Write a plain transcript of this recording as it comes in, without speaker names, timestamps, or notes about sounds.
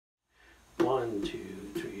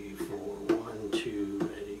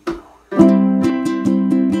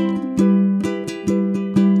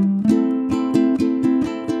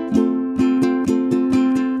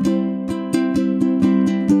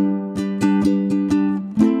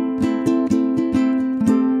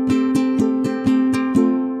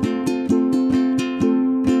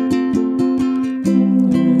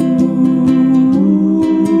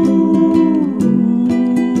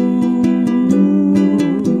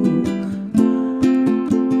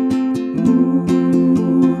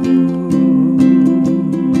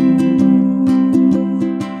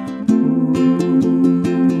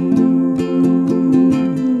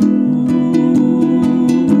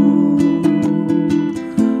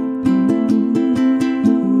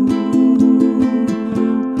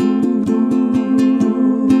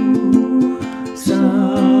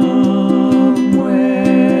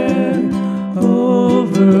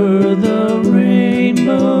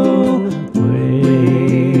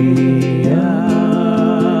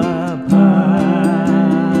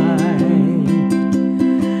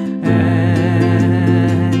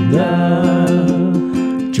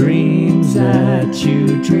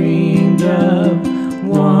dreamed of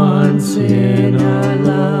once in a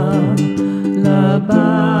lullaby.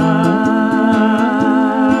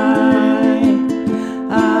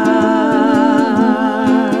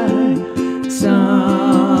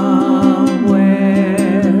 Somewhere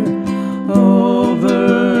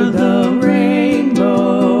over the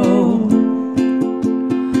rainbow,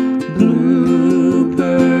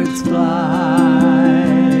 bluebirds fly,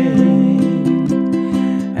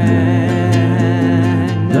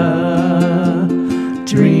 and the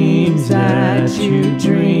dreams that you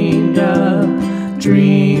dreamed of,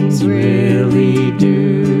 dreams really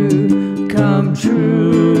do come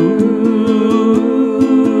true.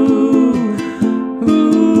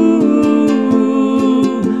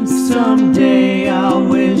 Someday I'll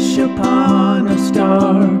wish upon a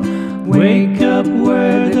star, wake up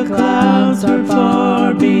where the clouds are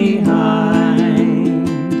far behind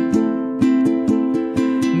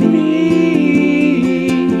me,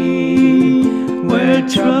 where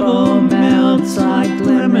trouble melts like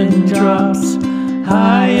lemon drops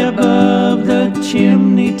high above the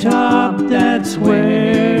chimney top. That's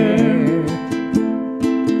where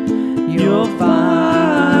you'll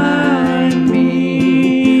find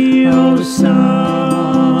me. Oh, somewhere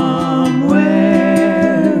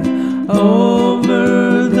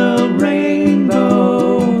over the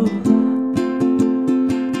rainbow,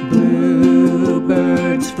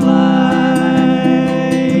 bluebirds fly,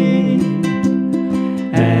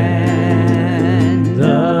 and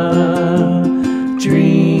the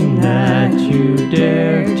dream that you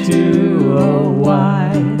dare to, oh why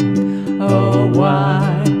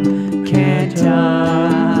can't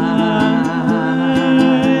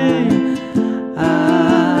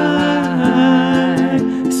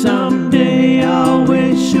someday I'll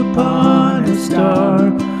wish upon a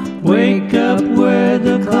star, wake up where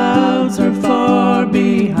the clouds are far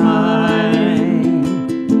behind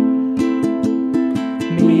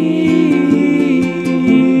me,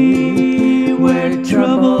 where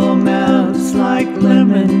trouble melts like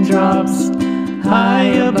lemon drops high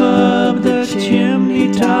above the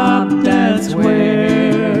chimney top. That's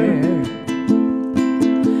where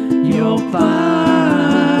you'll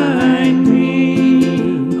find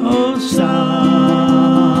me. Oh, somewhere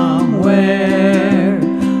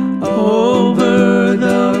over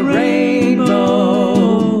the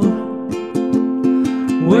rainbow,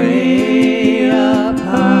 way up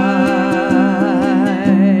high,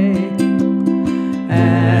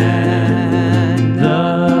 and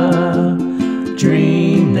the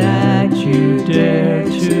dream that you dare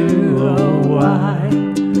to, oh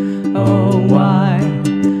why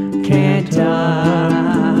can't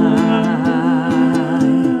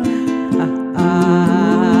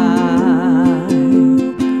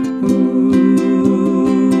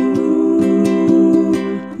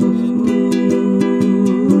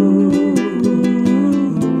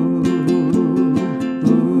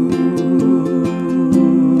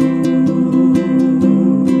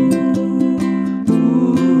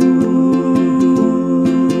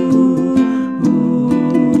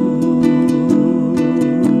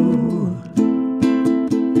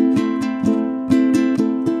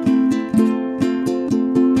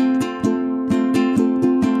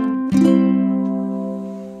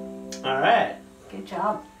All right. Good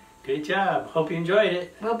job. Good job. Hope you enjoyed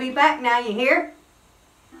it. We'll be back now, you hear?